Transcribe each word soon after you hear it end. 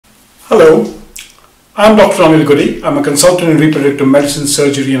Hello, I'm Dr. Anil Gudi. I'm a consultant in reproductive medicine,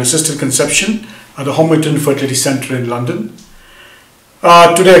 surgery and assisted conception at the Homerton Fertility Centre in London.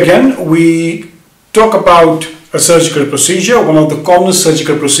 Today again, we talk about a surgical procedure, one of the commonest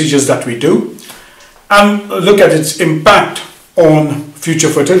surgical procedures that we do, and look at its impact on future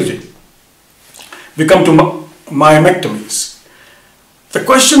fertility. We come to myomectomies. The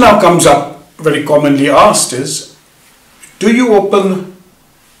question now comes up, very commonly asked, is do you open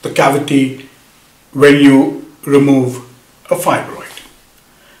the cavity when you remove a fibroid?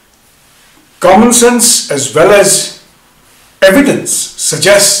 Common sense as well as evidence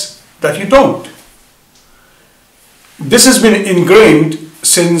suggests that you don't. This has been ingrained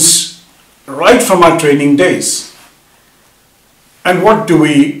since right from our training days. And what do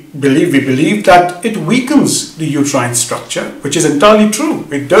we believe? We believe that it weakens the uterine structure, which is entirely true.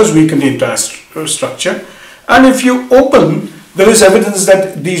 It does weaken the entire structure. And if you open, there is evidence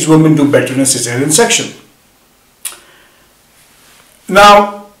that these women do better in a cesarean section.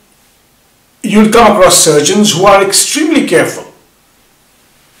 Now, you'll come across surgeons who are extremely careful,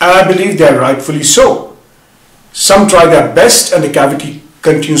 and I believe they are rightfully so. Some try their best and the cavity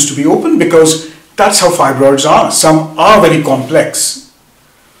continues to be open because that's how fibroids are. Some are very complex,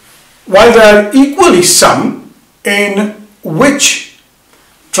 while there are equally some in which,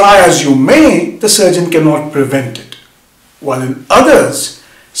 try as you may, the surgeon cannot prevent it. While in others,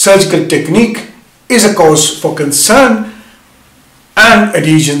 surgical technique is a cause for concern and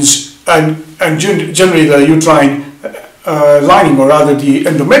adhesions and generally the uterine lining, or rather the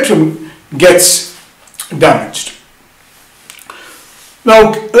endometrium, gets damaged.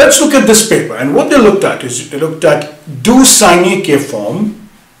 Now let's look at this paper, and what they looked at is they looked at do Synaechiae form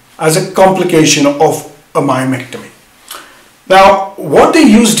as a complication of a myomectomy. Now what they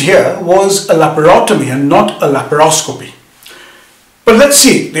used here was a laparotomy and not a laparoscopy. But let's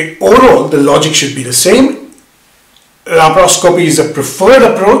see, the logic should be the same. Laparoscopy is a preferred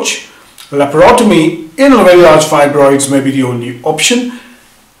approach. Laparotomy in very large fibroids may be the only option.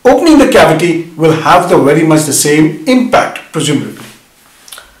 Opening the cavity will have very much the same impact, presumably.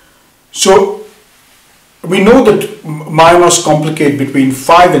 So we know that myomas complicate between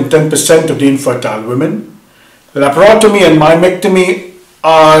 5 and 10% of the infertile women. Laparotomy and myomectomy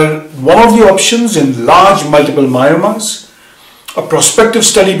are one of the options in large multiple myomas. A prospective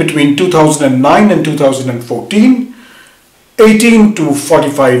study between 2009 and 2014, 18 to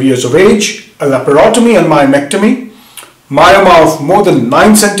 45 years of age, a laparotomy and myomectomy, myoma of more than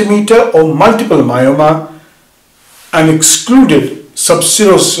 9 cm or multiple myoma, and excluded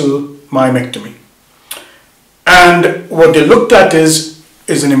subserosal myomectomy. And what they looked at is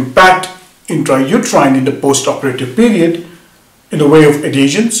an impact intrauterine in the post-operative period in the way of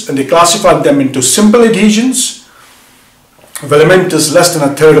adhesions, and they classified them into simple adhesions, filamentous less than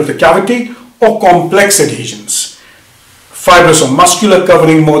a third of the cavity, or complex adhesions, fibrous or muscular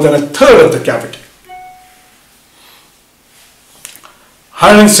covering more than a third of the cavity.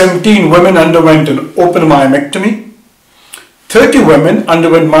 117 women underwent an open myomectomy. 30 women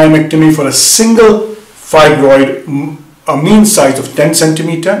underwent myomectomy for a single fibroid, a mean size of 10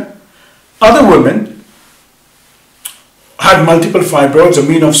 cm. Other women had multiple fibroids, a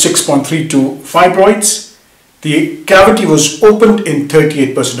mean of 6.32 fibroids. The cavity was opened in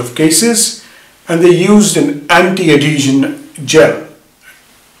 38% of cases, and they used an anti-adhesion gel.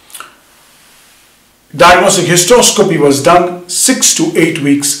 Diagnostic hysteroscopy was done 6 to 8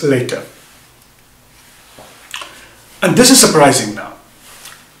 weeks later. And this is surprising now.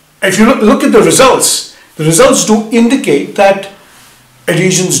 If you look at the results do indicate that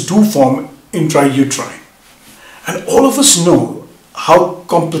adhesions do form intrauterine. And all of us know how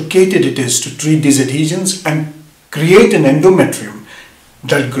complicated it is to treat these adhesions and create an endometrium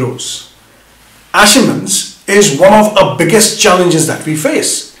that grows. Asherman's is one of our biggest challenges that we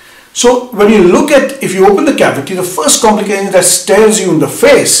face. So when you look at, if you open the cavity, the first complication that stares you in the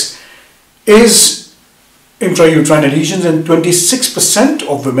face is intrauterine adhesions, and 26%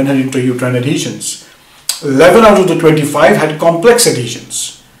 of women had intrauterine adhesions. 11 out of the 25 had complex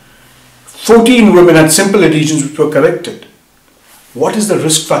adhesions. 14 women had simple adhesions which were corrected. What is the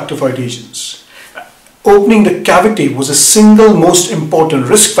risk factor for adhesions? Opening the cavity was the single most important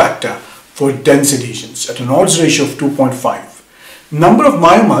risk factor for dense adhesions at an odds ratio of 2.5. Number of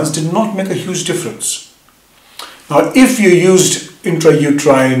myomas did not make a huge difference. Now, if you used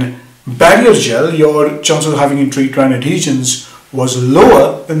intrauterine barrier gel, your chance of having intrauterine adhesions was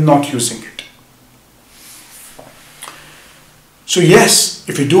lower than not using it. So yes,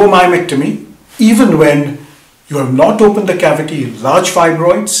 if you do a myomectomy, even when you have not opened the cavity in large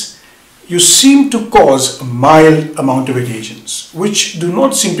fibroids, you seem to cause a mild amount of adhesions, which do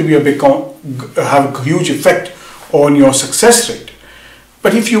not seem to be have a huge effect on your success rate.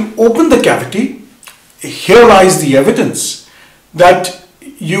 But if you open the cavity, here lies the evidence that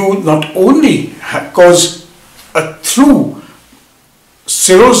you not only cause a through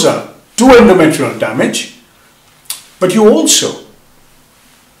serosa to endometrial damage, but you also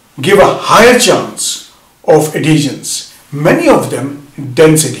give a higher chance of adhesions, many of them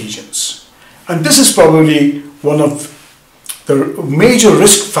dense adhesions. And this is probably one of the major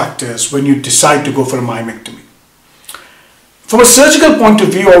risk factors when you decide to go for a myomectomy. From a surgical point of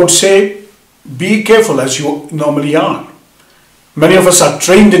view, I would say be careful as you normally are. Many of us are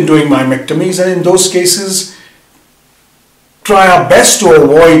trained in doing myomectomies, and in those cases, try our best to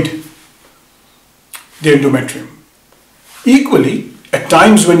avoid the endometrium. Equally, at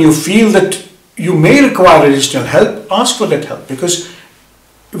times when you feel that you may require additional help, ask for that help, because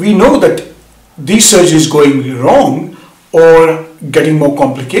we know that these surgeries going wrong or getting more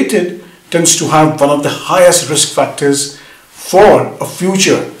complicated tends to have one of the highest risk factors for a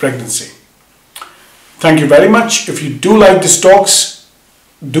future pregnancy. Thank you very much. If you do like these talks,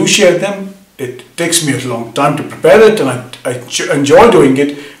 do share them. It takes me a long time to prepare it, and I enjoy doing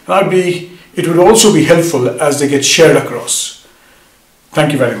it. And it would also be helpful as they get shared across.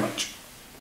 Thank you very much.